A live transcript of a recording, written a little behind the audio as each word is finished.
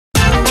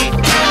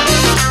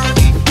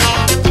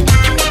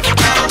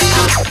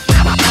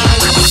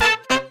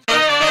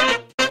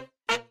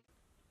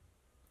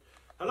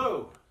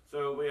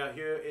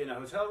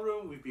hotel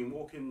room. We've been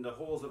walking the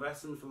halls of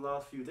Essen for the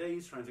last few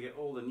days trying to get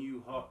all the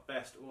new, hot,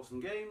 best, awesome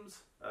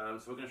games.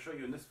 So we're going to show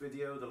you in this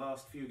video the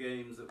last few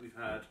games that we've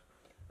had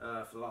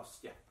for the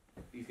last,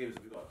 these games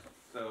that we've got.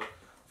 So,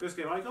 first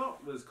game I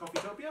got was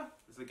Coffeetopia.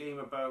 It's a game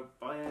about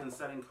buying and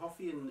selling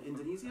coffee in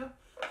Indonesia.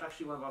 It's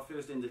actually one of our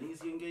first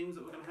Indonesian games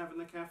that we're going to have in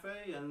the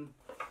cafe, and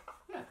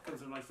yeah, it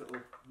comes in a nice little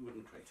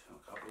wooden crate, or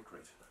cardboard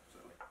crate. So.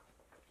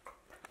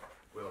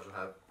 We also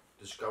have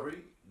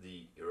Discovery,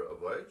 the Era of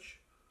Voyage.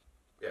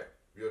 Yeah,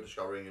 you're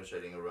discovering, you're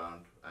sailing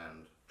around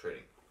and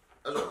trading,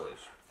 as always.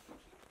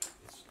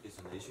 It's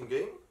an Asian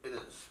game. It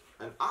is.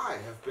 And I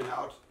have been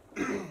out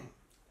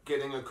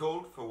getting a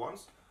cold for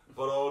once,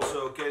 but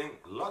also getting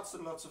lots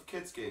and lots of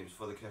kids games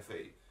for the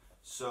cafe.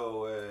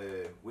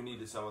 So we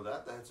needed some of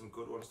that. They had some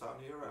good ones down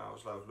here, and I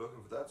was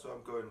looking for that. So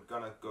I'm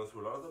gonna go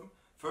through a lot of them.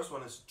 First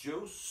one is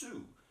Joe's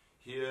Zoo.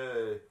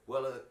 Here,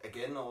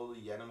 again, all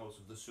the animals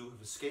of the zoo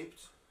have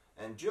escaped,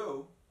 and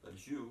Joe, that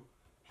is you,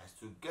 has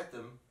to get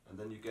them, and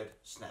then you get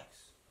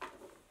snacks.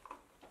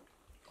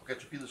 I'll get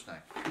to be the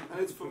snack. And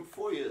it's from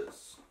 4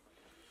 years.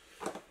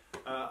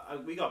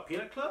 We got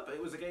Peanut Club.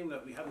 It was a game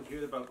that we hadn't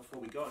heard about before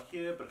we got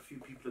here, but a few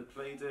people had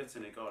played it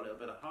and it got a little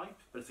bit of hype.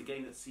 But it's a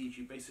game that sees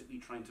you basically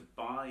trying to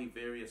buy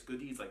various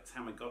goodies like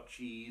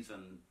Tamagotchis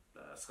and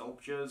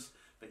sculptures,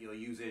 but you're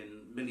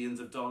using millions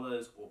of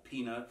dollars or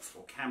peanuts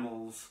or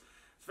camels.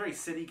 It's a very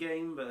silly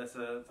game, but it's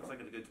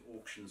like a good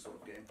auction sort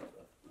of game.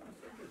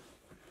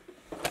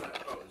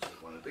 Oh, this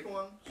is one of the big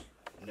ones.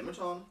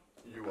 Nemeton.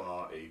 You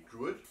are a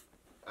druid,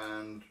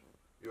 and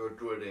you're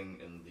druiding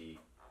in the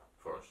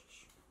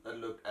forests. That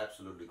looked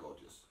absolutely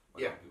gorgeous.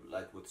 Yeah.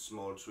 Like with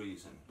small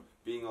trees and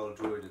being all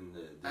druid in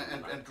the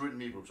and druid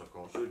meeples, of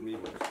course. Druid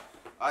meeples.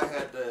 I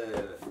had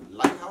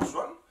Lighthouse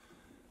Run,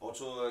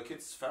 also a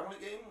kids' family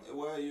game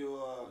where you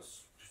are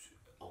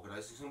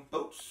organizing some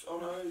boats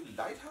on a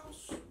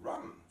lighthouse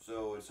run.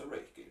 So it's a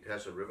raid game. It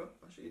has a river.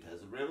 It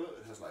has a river.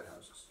 It has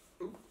lighthouses.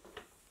 Ooh.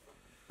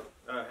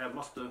 Have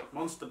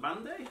Monster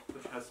Band-Aid,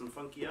 which has some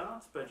funky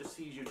art, but it just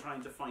sees you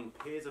trying to find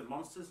pairs of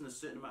monsters in a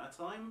certain amount of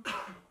time.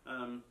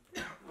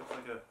 Looks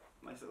like a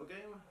nice little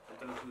game. I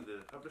don't know who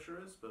the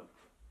publisher is, but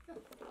yeah.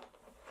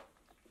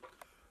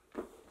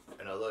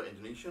 Another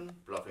Indonesian,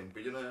 Bluffing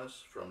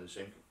Billionaires, from the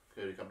same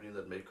company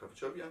that made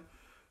Coffeetopia.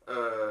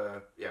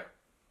 Yeah,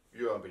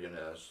 you are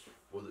billionaires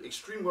with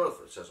extreme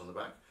wealth, it says on the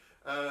back,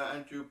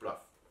 and you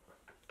bluff.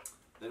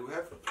 Then we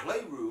have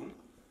Playroom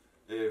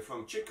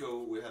from Chico.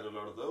 We had a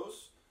lot of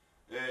those.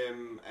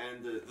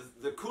 And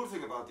the cool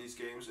thing about these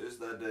games is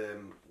that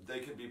they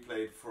can be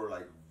played for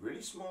like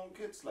really small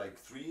kids, like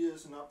 3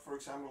 years and up, for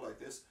example, like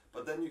this.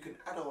 But then you can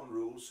add on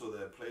rules so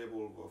they're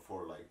playable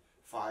for like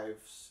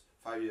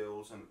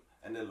 5-year-olds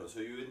and older.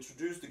 So you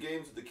introduce the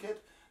game to the kid,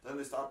 then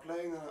they start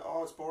playing, and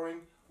oh, it's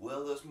boring.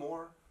 Well, there's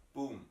more.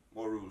 Boom,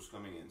 more rules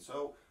coming in.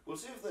 So we'll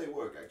see if they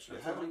work actually.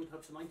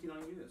 Up to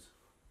 99 years.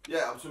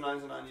 Yeah, up to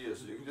 99 years.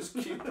 So you can just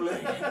keep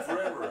playing it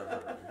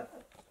forever.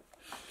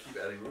 Keep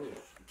adding rules.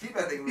 Keep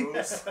adding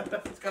rules.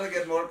 It's gonna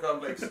get more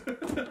complex.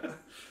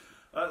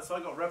 So I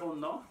got Rebel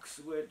Knox,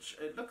 which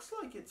it looks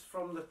like it's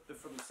from the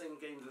same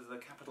games as the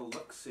Capital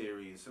Lux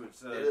series. So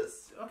it's it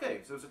is.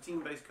 Okay. So it's a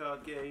team-based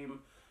card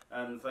game,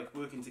 and it's like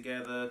working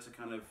together to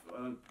kind of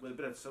with a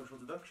bit of social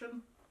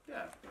deduction.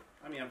 Yeah.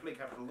 I mean, I play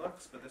Capital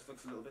Lux, but this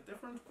looks a little bit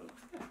different. But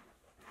yeah,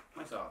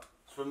 nice art.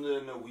 It's from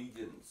the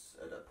Norwegians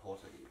at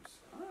Porta Games.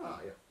 Ah,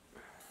 yeah.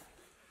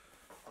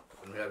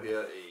 And we have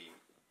here a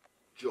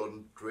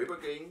Jordan Draper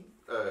game,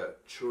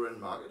 Turin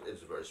Market.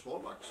 It's a very small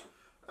box,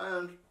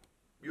 and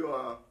you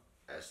are,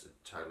 as the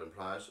title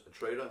implies, a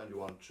trader, and you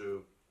want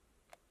to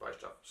buy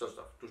stuff, sell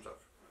stuff, do stuff.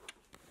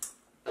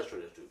 As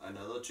traders do.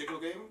 Another Chico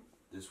game.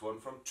 This one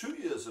from 2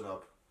 years and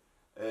up.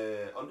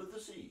 Under the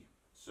Sea.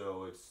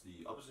 So it's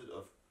the opposite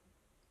of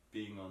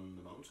being on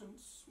the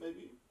mountains.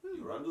 Maybe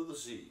you're under the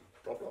sea.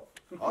 Blah,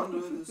 blah. Under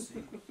the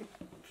sea.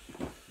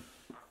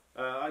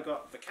 I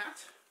got The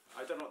Cat.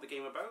 I don't know what the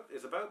game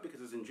is about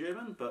because it's in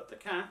German, but the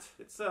cat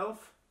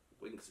itself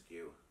winks at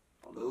you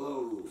on the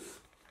Ooh.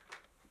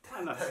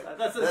 And that's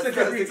the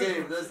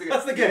game. That's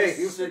the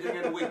game. Sitting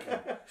and winking.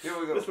 Here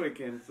we go. This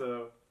weekend,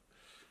 so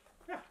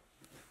yeah.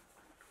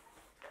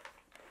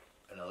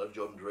 Another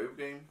Jordan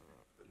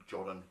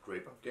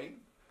Draper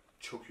game,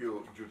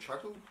 Tokyo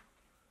Yuchaku.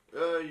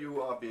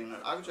 You are being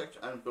an architect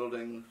and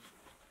building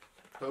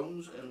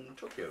homes in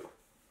Tokyo.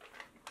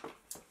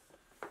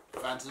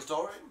 Fancy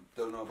story.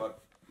 Don't know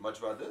much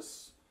about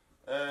this.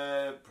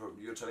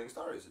 You're telling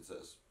stories, it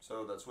says.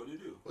 So that's what you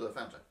do. With a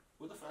Fanta.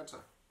 With a Fanta.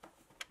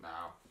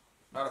 No,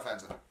 not a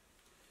Fanta.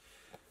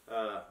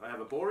 I have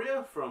a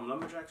Borea from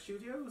Lumberjack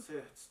Studios.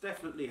 It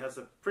definitely has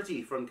a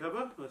pretty front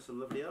cover with some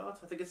lovely art.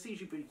 I think it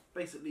sees you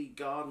basically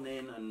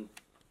gardening and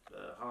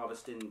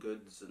harvesting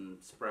goods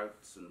and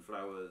sprouts and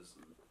flowers.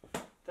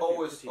 And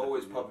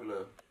always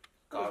popular.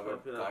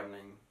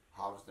 Gardening,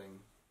 harvesting.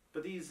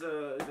 But these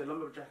the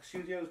Lumberjack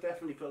Studios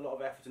definitely put a lot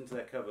of effort into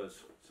their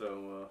covers.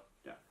 So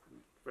yeah,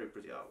 very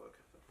pretty artwork.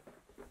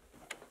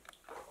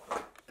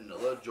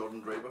 Another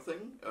Jordan Draper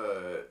thing.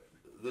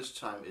 This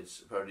time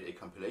it's apparently a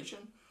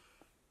compilation.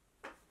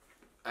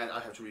 And I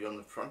have to read on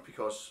the front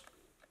because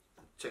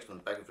the text on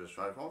the back of the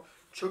slide form.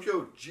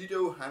 Tokyo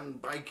Jido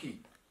Hanbaiki.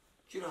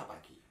 Jido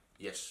Hanbaiki.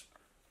 Yes.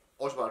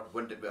 Also about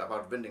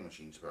vending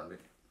machines, apparently.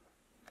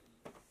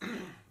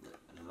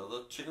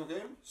 Another Chico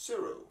game,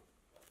 Zero.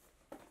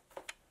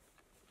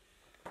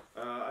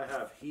 I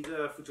have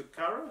Hida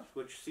Futakara,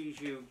 which sees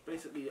you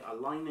basically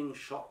aligning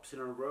shops in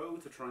a row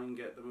to try and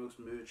get the most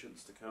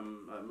merchants to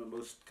come,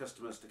 most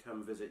customers to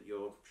come visit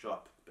your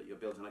shop, but you're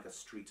building like a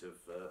street of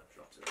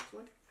shops, it looks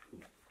like.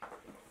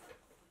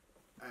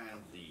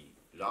 And the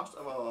last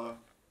of our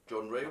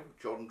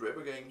Jordan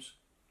Draper games,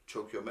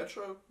 Tokyo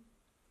Metro.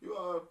 You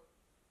are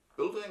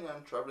building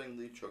and traveling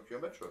the Tokyo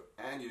Metro.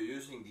 And you're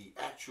using the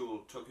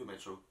actual Tokyo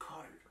Metro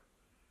card.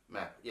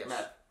 Map, yes.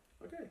 Map.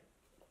 Okay.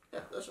 Yeah,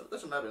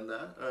 there's a map in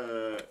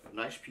there.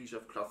 Nice piece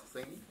of cloth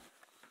thing.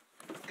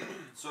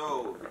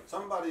 So,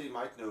 somebody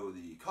might know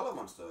the Color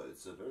Monster.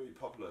 It's a very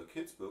popular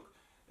kids book.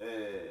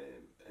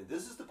 And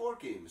this is the board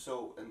game.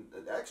 So, and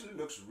it actually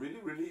looks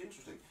really, really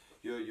interesting.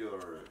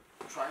 You're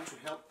trying to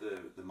help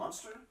the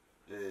monster,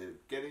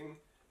 getting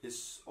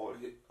all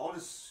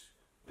his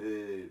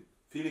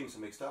feelings are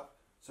mixed up.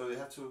 So you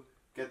have to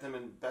get them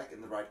back in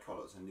the right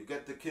colors. And you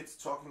get the kids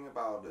talking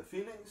about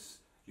feelings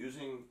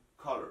using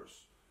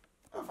colors.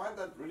 I find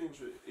that really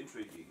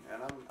intriguing,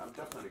 and I'm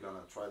definitely gonna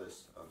try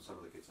this on some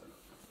of the kids I know.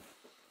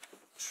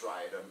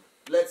 Try them.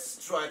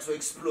 Let's try to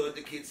exploit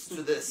the kids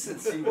to this and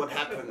see what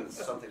happens.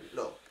 Something,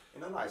 no,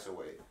 in a nicer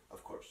way,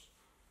 of course.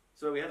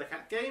 So we had a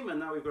cat game,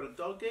 and now we've got a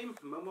dog game,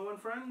 Momo and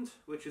Friend,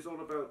 which is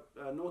all about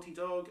a naughty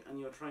dog,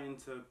 and you're trying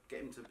to get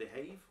him to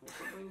behave or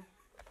something.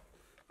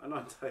 I'm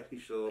not entirely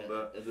sure,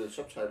 but the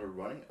subtitle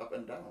running up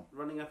and down.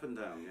 Running up and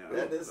down, yeah.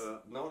 That is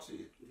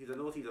naughty. He's a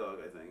naughty dog,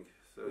 I think.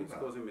 So he's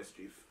causing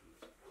mischief.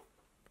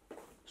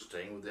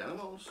 Staying with the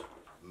animals,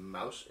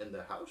 mouse in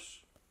the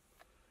house,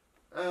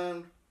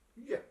 and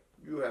yeah,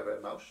 you have a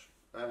mouse,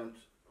 and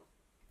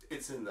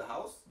it's in the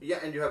house. Yeah,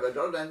 and you have a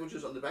lot of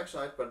languages on the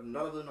backside, but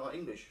none of them are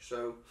English.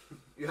 So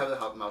you have the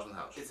mouse in the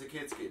house. It's a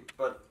kid's game,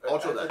 but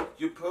also that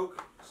you poke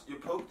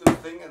the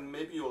thing, and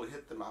maybe you'll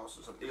hit the mouse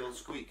or something. It'll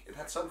squeak. It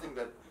had something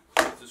that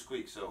used to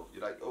squeak. So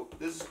you're like, oh,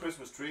 this is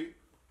Christmas tree,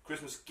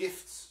 Christmas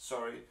gifts.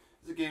 Sorry,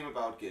 it's a game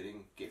about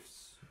getting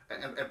gifts.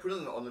 And put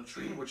it on the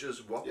tree, which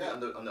is wobbly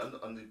on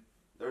the.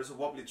 There is a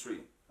wobbly tree,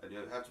 and you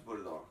have to put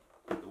it on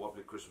the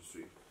wobbly Christmas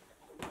tree.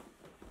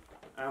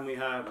 And we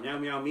have Meow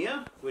Meow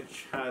Mia,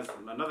 which has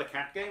another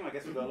cat game. I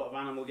guess we've got a lot of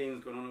animal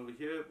games going on over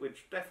here,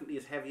 which definitely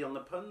is heavy on the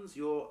puns.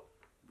 You're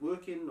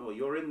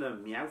you're in the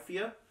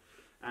Meowfia,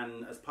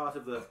 and as part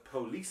of the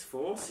police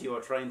force, you're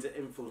trying to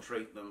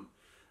infiltrate them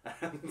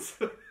and,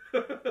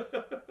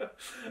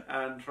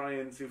 and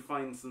trying to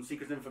find some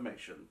secret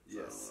information.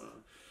 Yes. So,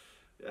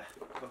 yeah,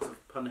 lots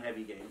of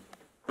pun-heavy game.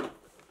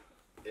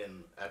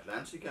 In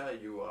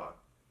Atlantica, you are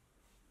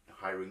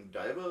hiring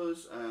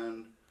divers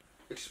and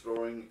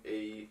exploring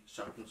a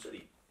sunken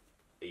city,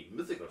 a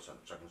mythical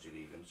sunken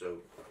city even, so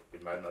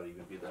it might not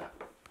even be that.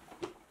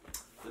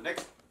 The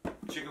next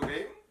Chico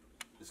game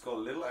is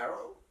called Little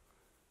Arrow,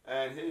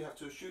 and here you have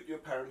to shoot your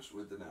parents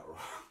with an arrow.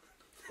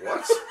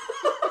 What?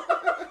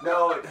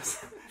 No, it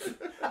doesn't.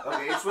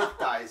 Okay, it's with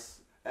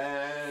dice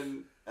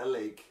and a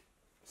lake.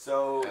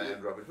 So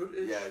and Robin Hood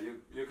is? Yeah,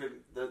 you can.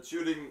 The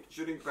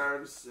shooting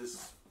parents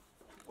is,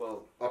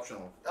 well,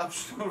 optional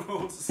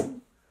rules.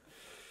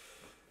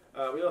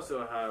 We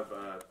also have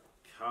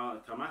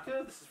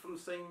Kamaka. This is from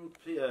the same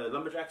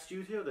Lumberjack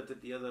studio that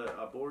did the other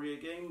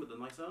Arborea game with the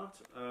nice art.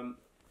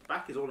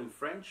 Back is all in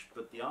French,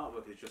 but the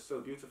artwork is just so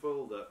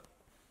beautiful that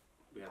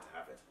we had to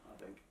have it,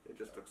 I think. It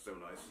just looks so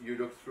nice. You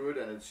looked through it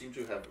and it seemed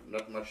to have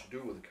not much to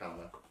do with the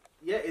karma.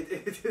 Yeah,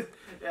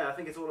 yeah, I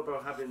think it's all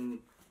about having,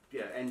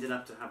 ending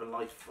up to have a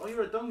life. Oh,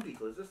 you're a dung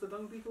beetle. Is this the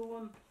dung beetle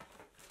one?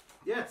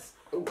 Yes.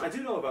 Oh. I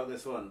do know about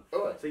this one.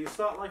 Oh. So you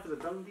start life as a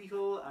dung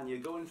beetle, and you're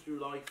going through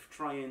life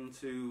trying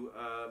to,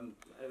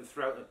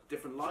 throughout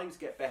different lives,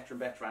 get better and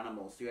better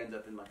animals. So you end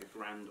up in like a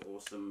grand,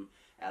 awesome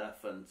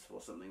elephant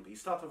or something. But you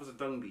start off as a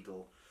dung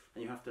beetle,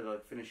 and you have to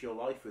like finish your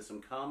life with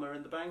some karma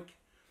in the bank,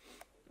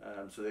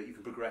 so that you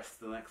can progress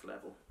to the next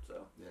level.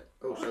 So yeah.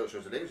 Oh, so it's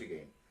a lazy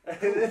game.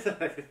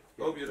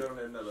 Hope you don't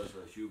end up as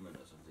a human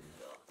or something.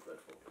 Oh,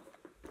 dreadful.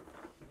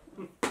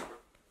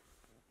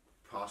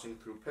 Passing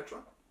through Petra,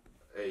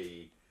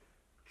 a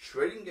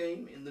trading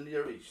game in the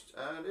Near East,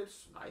 and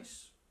it's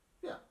nice.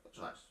 Yeah, it's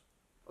nice.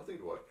 I think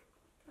it worked.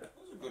 Yeah,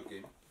 it's a good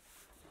game.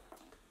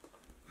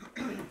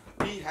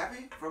 Be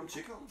Happy from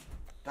Chico,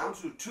 down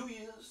to 2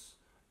 years.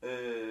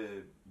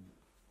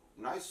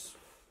 Nice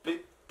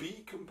big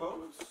bee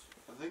components.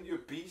 I think your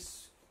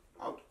bees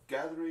out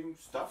gathering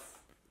stuff.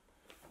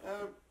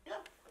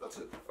 Yeah, that's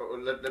it. Oh,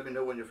 let me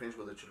know when you're finished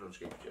with the children's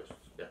games. Yes.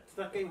 Yeah. Does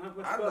that game have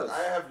much I buzz?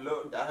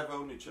 have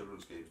only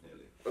children's games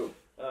nearly. Oh,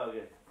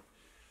 okay.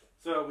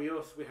 So we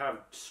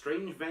have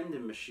Strange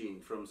Vending Machine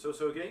from So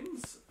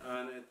Games,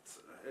 and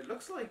it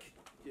looks like,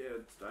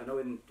 I know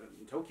in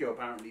Tokyo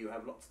apparently you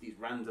have lots of these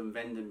random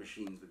vending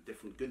machines with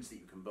different goods that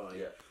you can buy.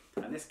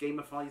 Yeah. And this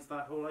gamifies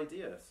that whole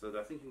idea. So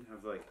I think you can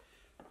have like,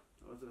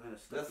 what kind of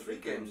stuff? There's 3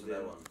 games in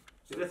that one.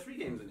 So there are 3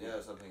 games in here.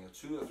 Yeah, something,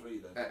 2 or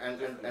 3. Like,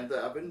 And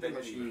there are vending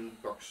machine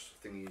box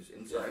thingies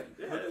inside.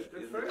 Yeah,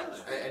 it's very nice.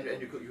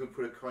 And you could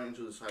put a coin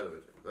into the side of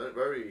it. Very,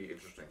 very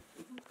interesting.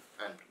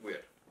 And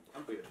weird.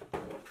 And weird.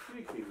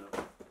 Pretty clean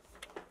though.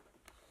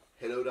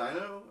 Hello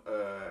Dino,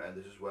 and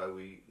this is where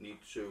we need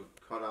to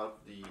cut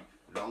out the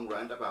long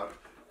rant about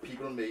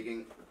people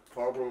making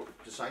horrible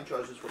design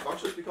choices for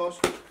boxes because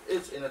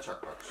it's in a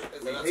tuck box.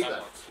 It's We in a hate tuck that.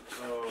 box.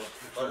 Oh.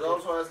 But it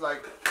also has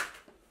like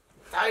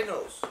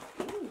dinos.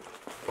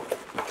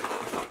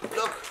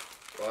 Look!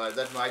 Well,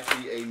 that might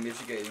be a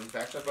mitigating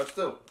factor, but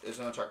still, it's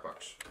in a tuck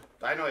box.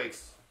 Dino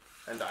eggs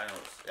and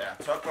dinos. Yeah,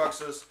 tuck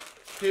boxes.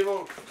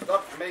 People,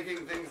 stop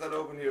making things that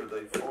open here,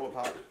 they fall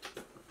apart.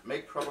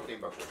 Make proper game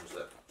boxes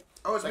instead.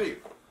 Oh, it's Thank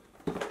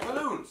me.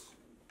 Balloons.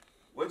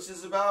 Which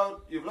is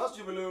about, you've lost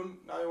your balloon,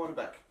 now you want it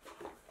back.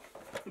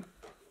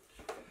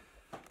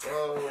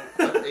 Well,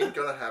 that ain't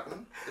gonna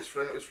happen. It's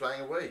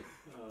flying away.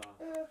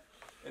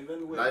 And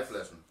then wins. Life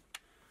lesson.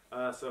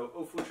 So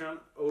O Fortuna.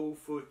 Oh,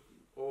 Fortuna.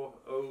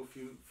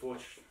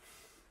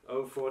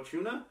 O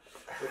Fortuna.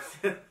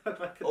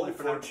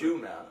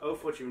 Oh,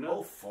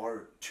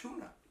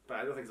 Fortuna. But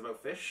I don't think it's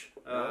about fish.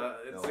 No,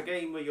 It's no. a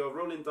game where you're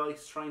rolling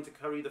dice trying to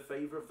curry the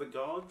favour of the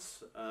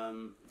gods.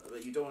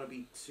 That you don't want to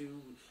be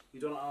too. You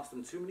don't want to ask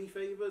them too many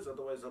favours,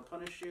 otherwise they'll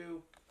punish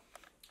you.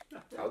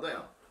 How they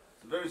are.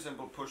 It's a very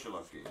simple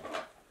push-a-luck game.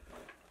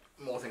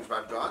 More things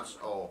about gods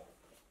or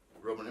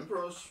Roman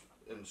emperors.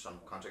 In some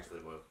contexts, they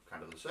were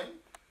kind of the same.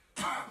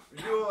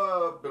 You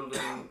are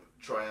building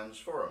Trojan's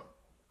Forum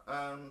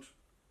and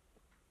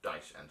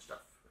dice and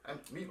stuff and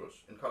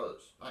meeples in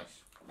colors.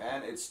 Nice.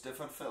 And it's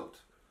Stefan Feld.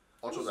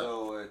 Also that.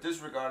 So,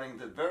 disregarding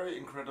the very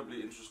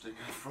incredibly interesting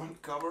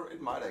front cover,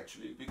 it might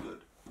actually be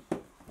good.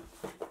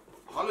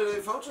 Holiday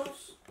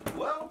photos?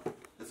 Well,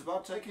 it's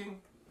about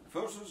taking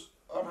photos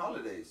on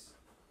holidays.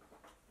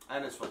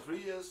 And it's for 3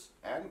 years,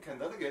 and can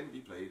then again be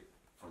played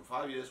from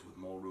 5 years with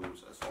more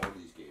rules as all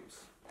these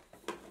games.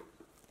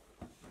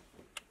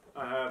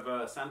 I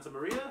have Santa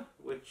Maria,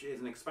 which is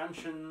an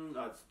expansion,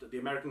 it's the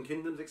American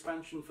Kingdom's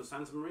expansion for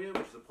Santa Maria,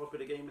 which is a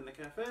popular game in the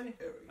cafe.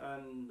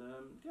 And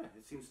yeah,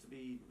 it seems to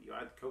be, you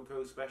add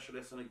cocoa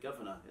specialist and a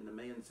governor in the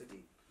Mayan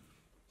city.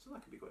 So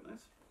that could be quite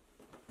nice.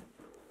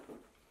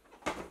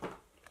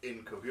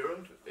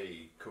 Incoherent,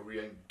 a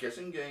Korean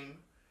guessing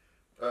game.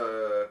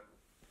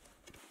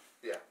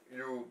 Yeah,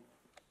 you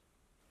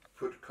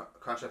put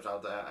concepts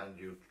out there and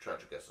you try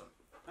to guess them.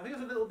 I think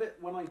it's a little bit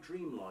When I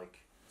Dream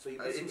like. So you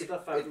put some It-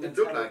 stuff out it and then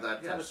looked tell, like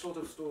that, tell a yes. sort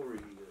of story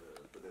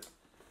with it.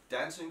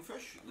 Dancing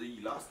Fish,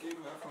 the last game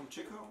we have from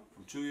Chico,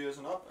 from 2 years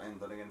and up, and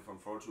then again from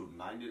 4 to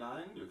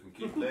 99. You can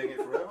keep playing it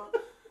forever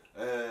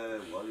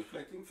while you're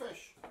collecting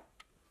fish.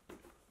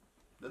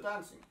 The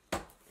dancing.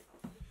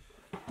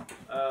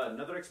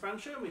 Another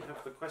expansion, we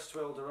have the Quest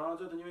to El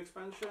Dorado, the new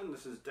expansion.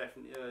 This is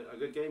definitely a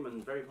good game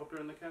and very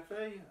popular in the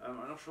cafe. I'm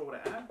not sure what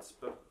it adds,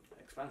 but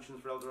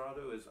expansions for El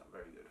Dorado is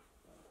very good.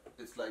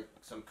 It's like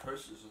some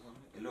curses or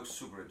something. It looks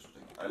super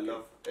interesting. I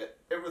love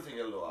everything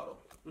El Dorado.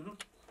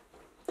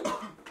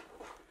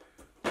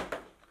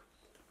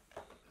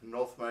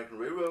 North American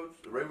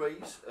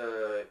Railways,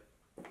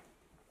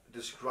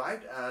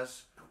 described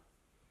as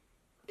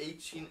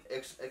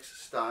 18XX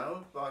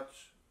style, but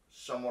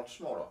somewhat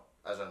smaller,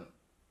 as in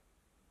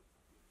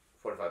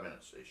 45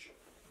 minutes-ish.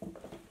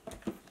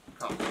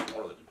 Come,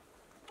 all of it.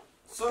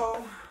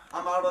 So,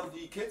 I'm out of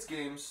the kids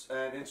games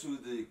and into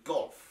the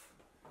golf.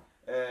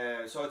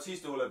 So I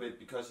teased Ola a bit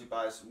because he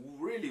buys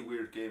really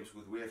weird games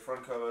with weird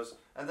front covers,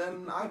 and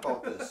then I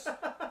bought this,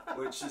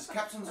 which is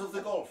Captains of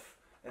the Golf,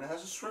 and it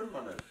has a shrimp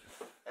on it.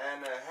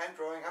 And hand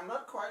drawing, I'm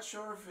not quite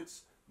sure if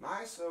it's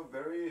nice or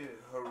very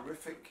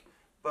horrific,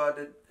 but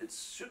it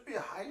should be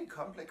a highly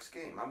complex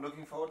game. I'm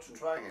looking forward to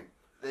trying it.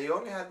 They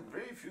only had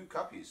very few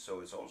copies, so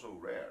it's also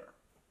rare.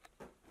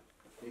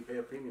 You pay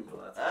a premium for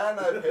that. And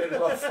I paid a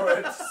lot for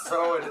it,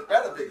 so it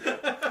better be good.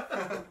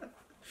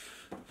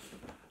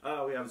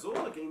 We have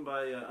Zor, a game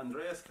by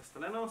Andreas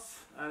Castellanos,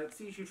 and it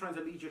sees you trying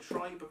to lead your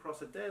tribe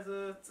across a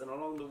desert, and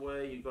along the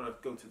way you've got to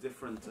go to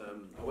different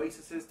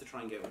oases to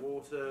try and get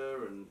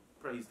water, and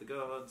praise the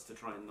gods to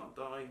try and not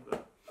die,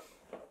 but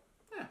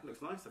yeah, it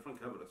looks nice. The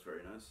front cover looks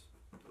very nice.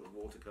 Little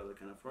watercolour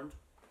kind of front.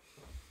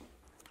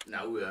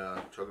 Now we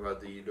are talking about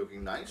the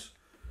looking nice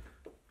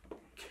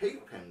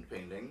cave pen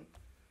painting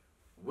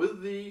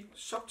with the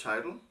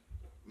subtitle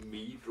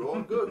 "Me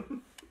Draw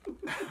Good."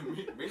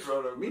 Me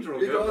draw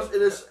Because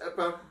it is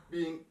about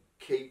being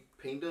cave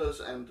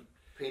painters and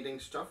painting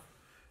stuff.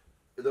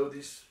 Though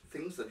these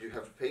things that you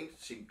have to paint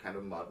seem kind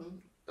of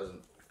modern, as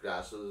in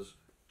glasses,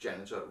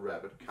 janitor,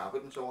 rabbit,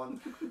 carpet, and so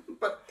on.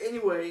 But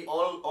anyway,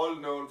 all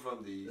known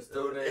from the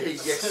Stone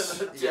Age.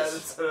 Yes,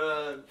 yes.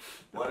 Janitor,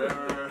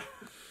 whatever.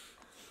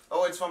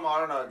 Oh, it's from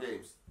modern art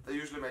games. They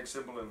usually make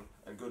simple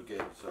and good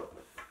games. So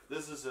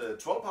this is a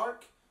Troll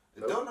Park.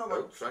 I don't know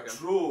what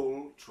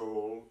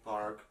Troll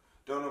Park.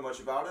 Don't know much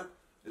about it.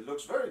 It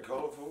looks very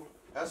colorful.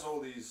 Has all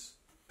these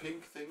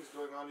pink things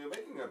going on. You're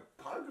making a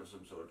park of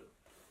some sort.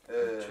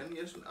 10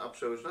 years and up,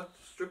 so it's not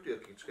strictly a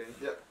kids game.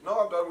 Yeah. No,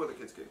 I'm done with the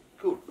kids game.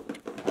 Cool.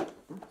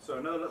 So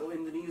another little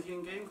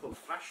Indonesian game called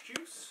Flash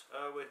Juice,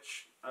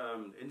 which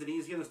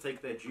Indonesians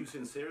take their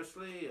juicing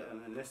seriously,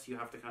 and unless you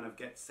have to kind of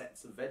get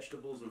sets of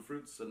vegetables and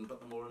fruits and put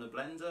them all in a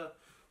blender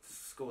to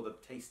score the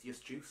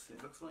tastiest juice,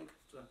 it looks like.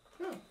 So,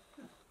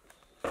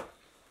 Yeah.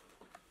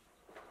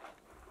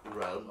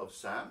 Realm of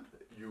Sand.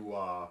 You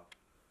are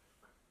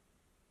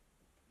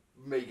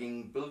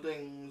making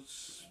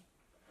buildings.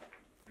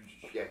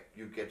 Yeah,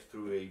 you get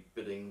through a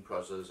bidding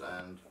process,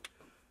 and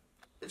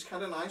it's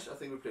kind of nice. I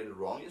think we played it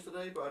wrong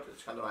yesterday, but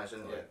it's kind of nice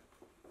anyway. Yeah.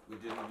 We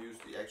didn't use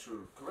the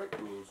actual correct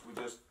rules. We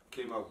just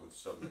came up with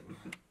something.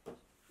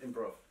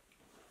 improv.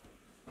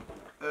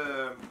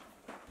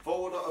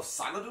 Forwarder of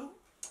Xanadu,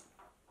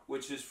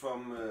 which is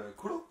from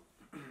Kuro.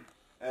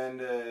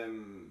 And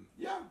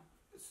yeah,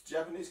 it's a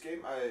Japanese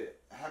game. I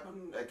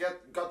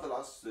got the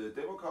last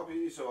demo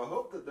copy, so I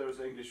hope that there's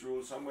English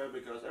rules somewhere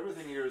because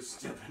everything here is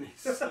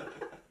Japanese.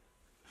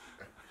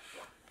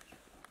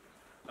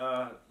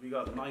 We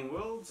got the 9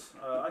 Worlds.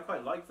 I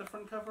quite like the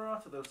front cover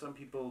art, although some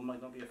people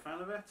might not be a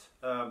fan of it.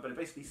 But it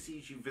basically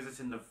sees you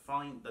visiting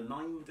the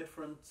 9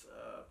 different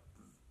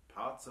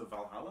parts of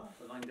Valhalla,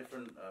 the 9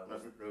 different...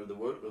 the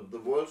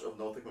worlds of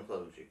Nordic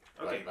mythology,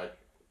 Okay. like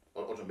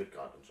also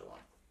Midgard and so on.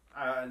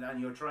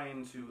 And you're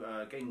trying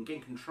to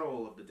gain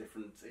control of the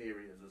different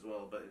areas as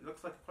well. But it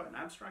looks like quite an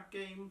abstract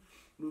game,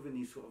 moving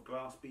these sort of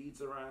glass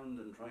beads around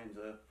and trying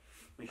to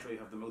make sure you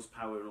have the most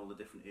power in all the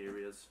different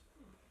areas.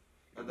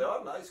 And there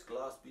are nice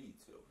glass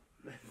beads.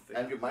 So.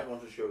 And you might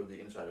want to show the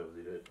inside of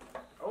the lid.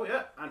 Oh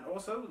yeah, and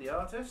also the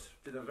artist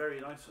did a very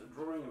nice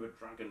drawing of a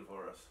dragon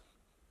for us.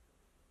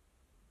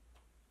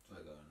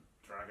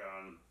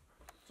 Dragon.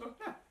 So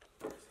yeah,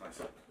 it's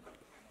nice.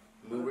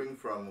 Moving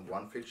from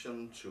one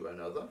fiction to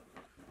another,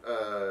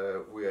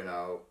 we are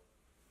now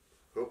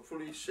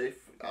hopefully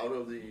safe out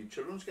of the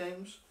children's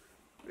games,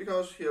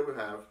 because here we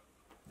have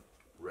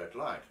Red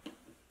Light.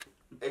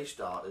 A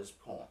star is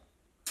porn.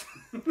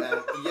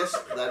 And yes,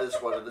 that is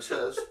what it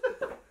says.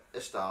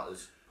 A star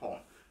is porn.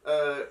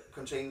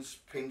 Contains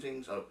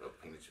paintings.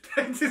 Paintings.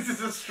 Paintings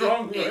is a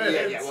strong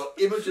word. Yeah. Well,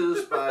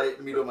 images by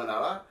Milo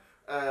Manara,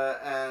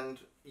 and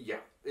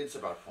yeah, it's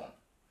about porn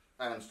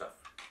and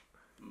stuff.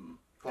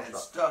 Porn And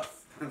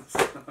stuff.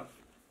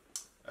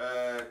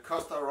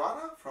 Costa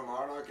Rana from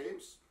R&R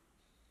Games.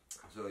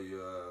 So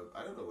you,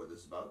 I don't know what this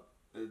is about.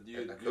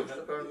 You're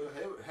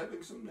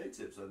helping some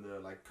natives, and they're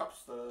like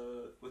cups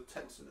with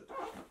tents in it.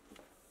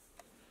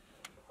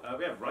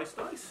 We have Rice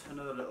Dice,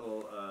 another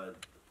little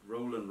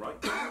roll and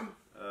write game.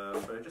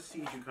 But it just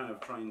sees you kind of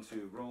trying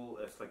to roll.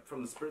 It's like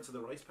from the Spirits of the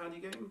Rice Paddy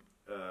game.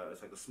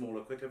 It's like the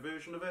smaller, quicker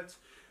version of it.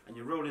 And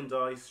you're rolling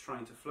dice,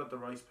 trying to flood the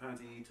rice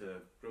paddy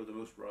to grow the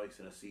most rice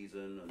in a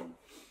season, and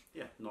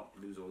yeah, not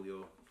lose all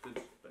your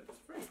goods. But it's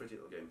a very pretty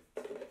little game.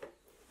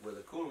 With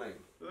a cool name.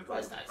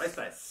 Rice Dice. Rice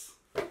Dice.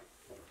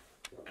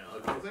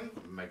 Another cool thing,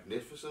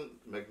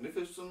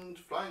 magnificent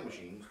flying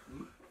machines.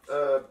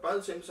 By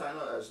the same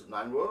designer as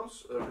 9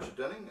 Worlds, Richard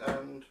Denning,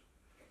 and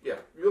yeah,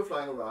 you're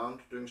flying around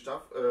doing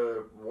stuff,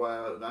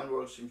 while 9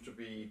 Worlds seems to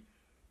be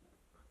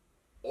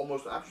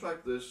almost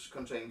abstract. This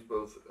contains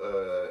both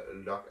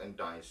luck and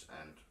dice,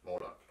 and more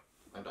luck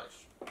and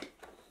dice.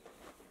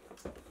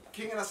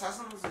 King and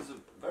Assassins is a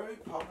very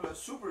popular,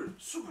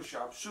 super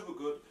sharp, super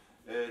good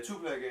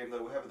 2-player game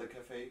that we have at the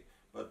cafe,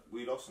 but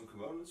we lost some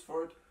components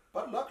for it.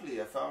 But luckily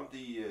I found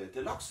the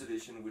deluxe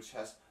edition, which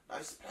has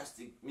nice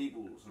plastic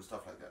meeples and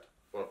stuff like that.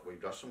 Well, we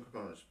lost some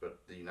components,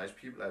 but the nice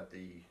people at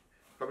the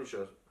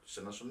publisher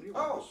sent us some new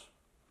Oh, ones.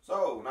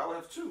 so now we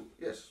have 2.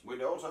 Yes.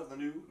 We also have the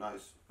new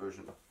nice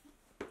version.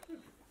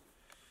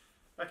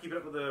 I keep it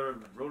up with the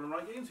roll and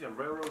write games. We have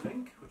Railroad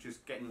Inc., which is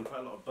getting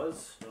quite a lot of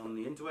buzz on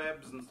the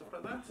interwebs and stuff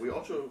like that. We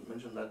also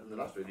mentioned that in the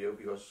last video,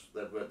 because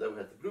that we had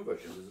the blue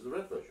version. This is the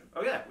red version.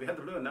 Oh yeah, we had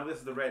the blue, and now this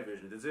is the red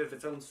version. It deserves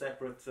its own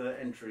separate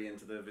entry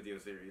into the video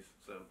series.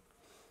 So,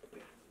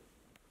 yeah.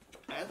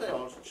 And they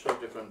also show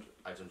different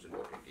items in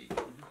Walking Geek.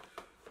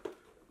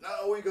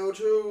 Now we go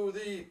to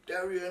the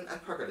Darien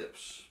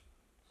Apocalypse,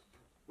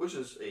 which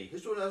is a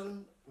history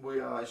lesson. We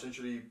are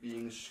essentially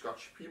being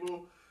Scotch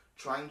people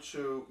trying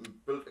to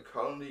build a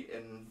colony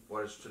in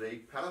what is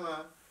today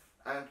Panama,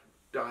 and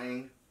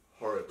dying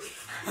horribly.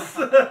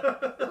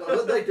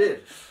 Well, they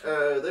did.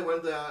 They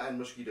went there, and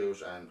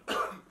mosquitoes and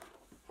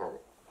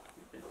horrible.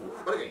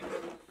 But again,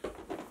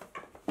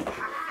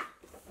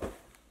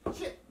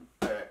 Shit.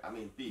 I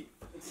mean B.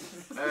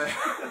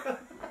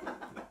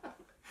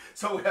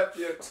 So we have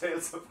here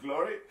Tales of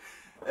Glory.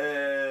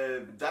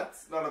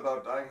 That's not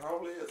about dying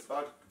horribly, it's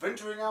about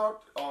venturing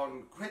out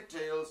on great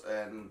tales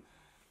and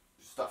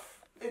stuff.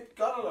 It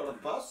got a lot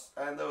of buzz,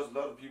 and there was a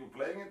lot of people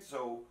playing it,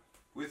 so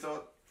we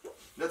thought,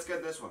 let's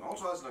get this one.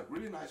 Also has like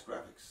really nice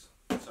graphics,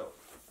 so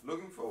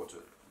looking forward to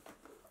it.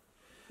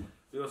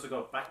 We also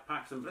got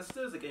Backpacks and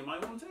Blisters, a game I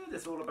wanted.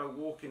 It's all about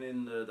walking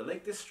in the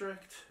Lake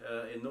District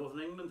in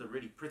northern England, a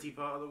really pretty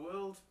part of the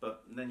world,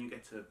 but then you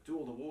get to do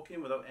all the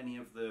walking without any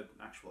of the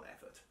actual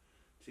effort.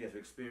 So you get to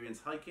experience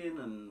hiking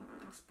and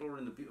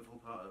exploring the beautiful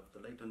part of the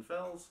Lakeland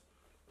Fells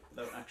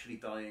without actually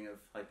dying of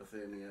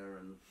hypothermia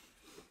and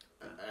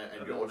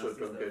And you also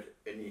don't get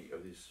any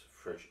of this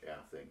fresh air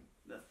thing.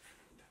 No,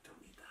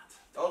 don't need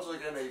that. Also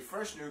again a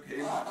fresh new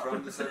game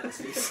from the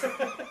 70s.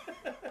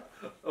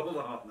 All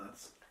the hot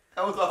nuts.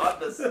 Oh the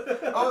hotness.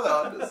 Oh the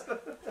hotness.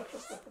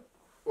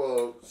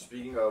 Well,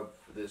 speaking of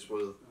this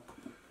with...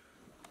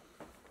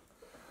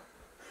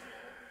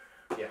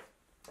 Yeah.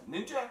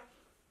 Ninja?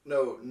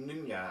 No,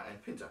 Ninja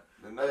and Pinta.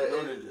 No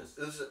ninjas.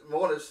 This is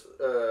more or less,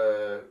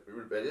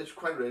 it's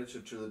quite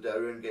related to the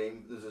Darien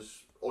game. This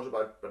is also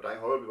about dying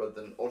horribly, but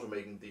then also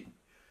making the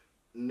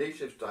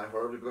natives die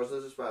horribly, because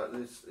this is about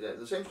this, yeah,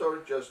 the same story,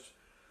 just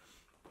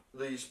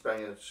the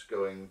Spaniards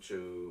going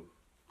to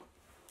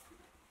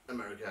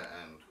America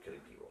and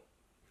killing people.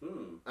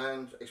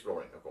 And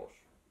exploring, of course,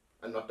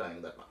 and not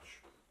dying that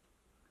much.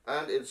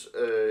 And it's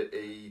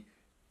a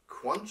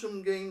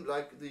quantum game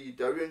like the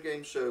Darien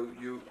game, so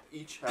you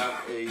each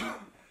have a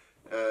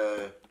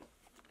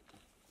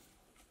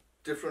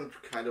different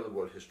kind of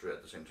world history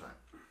at the same time.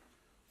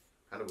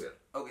 Kind of weird.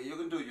 Okay, you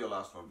can do your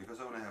last one because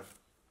I want to have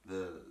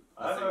the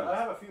I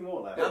have a few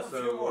more left. Yeah, a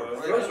few more.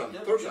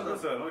 First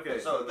one. Okay.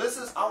 So this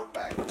is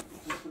Outback,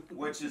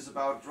 which is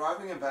about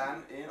driving a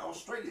van in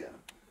Australia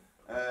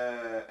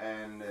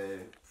and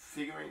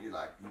figuring,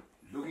 like,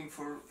 looking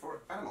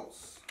for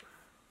animals.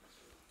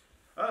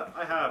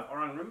 I have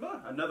Orang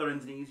Rimba, another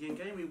Indonesian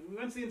game. We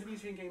went to the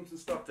Indonesian games and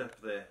stopped up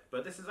there,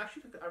 but this is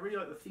actually, I really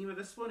like the theme of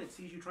this one. It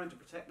sees you trying to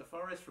protect the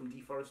forest from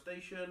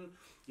deforestation.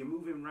 You're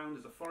moving around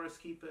as a forest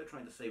keeper,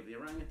 trying to save the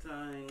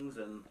orangutans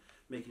and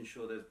making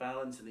sure there's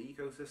balance in the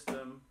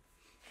ecosystem.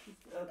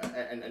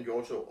 And you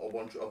also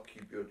want to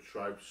upkeep your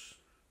tribe's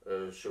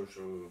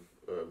social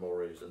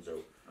mores and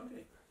so.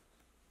 Okay.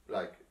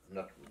 Like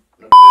not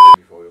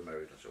before you're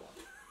married and so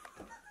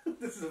on.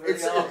 This is a very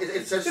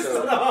It says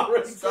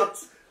so. Stop.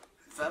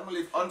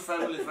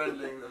 Unfamily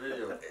friendly in the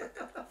video.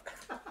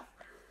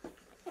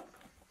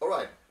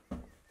 Alright.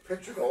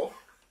 Petrichor.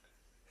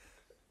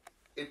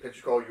 In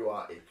Petrichor you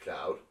are a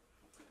cloud.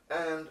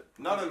 And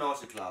Not a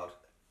naughty cloud.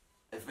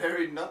 A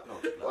very not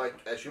naughty cloud. like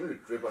assuming you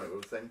drip on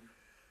everything.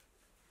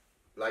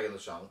 Like in the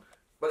song.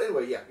 But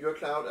anyway, yeah, you're a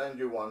cloud and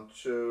you want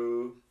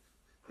to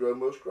grow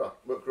most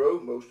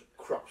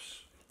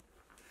crops.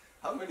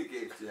 How many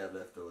games do you have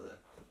left over there?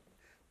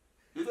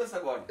 You just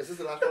have one. Is this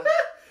the last one?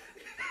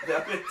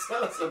 Yeah,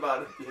 tell us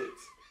about it,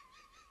 please.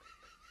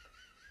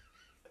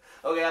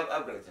 Okay, I'm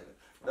gonna tell it.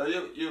 No,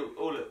 you,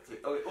 Ole.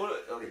 Okay, Ole,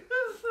 okay.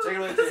 Take it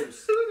away,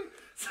 James.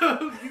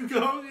 So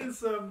Yugong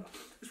is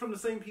from the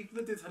same people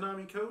that did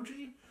Hanami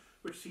Koji,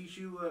 which sees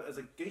you as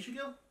a geisha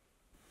girl,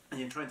 and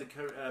you're trying to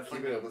find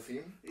Keeping up the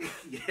theme.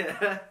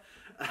 Yeah.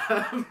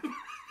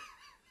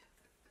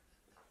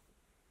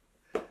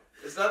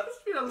 It's not. It's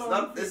been a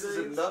long few This is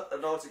days. not a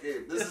naughty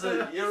game. This is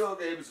a Euro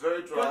game. It's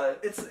very dry.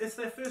 But it's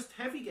their first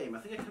heavy game. I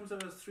think it comes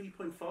out as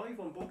 3.5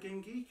 on Board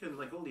Game Geek, and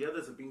like all the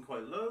others have been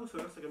quite low. So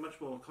it's like a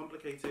much more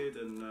complicated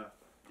and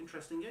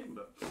interesting game,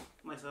 but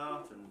nice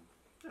art and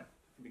yeah,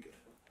 it'll be good.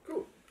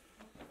 Cool.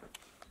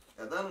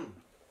 And then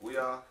we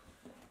are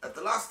at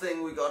the last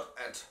thing we got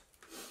at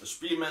the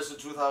Spiel Messe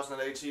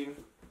 2018,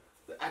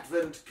 the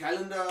Advent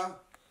Calendar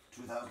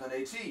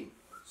 2018.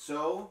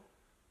 So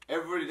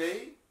every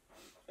day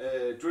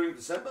during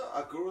December,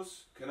 our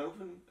gurus can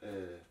open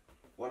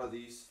one of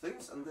these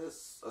things, and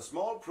there's a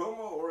small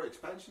promo or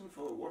expansion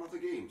for one of the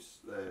games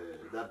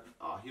that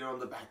are here on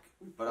the back.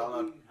 But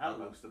I'll not have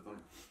most of them.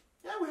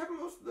 Yeah, we have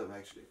most of them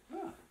actually.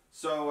 Yeah.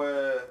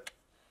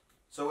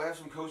 So we have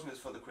some coziness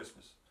for the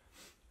Christmas.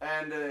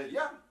 And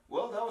yeah,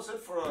 well, that was it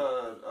for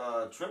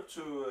a trip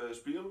to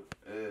Spiel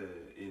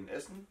in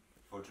Essen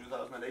for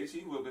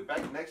 2018. We'll be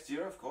back next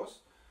year, of course,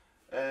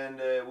 and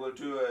we'll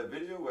do a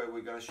video where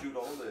we're gonna shoot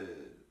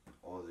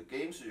all the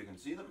games so you can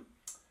see them.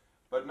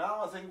 But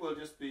now I think we'll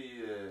just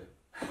be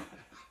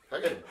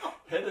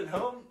heading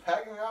home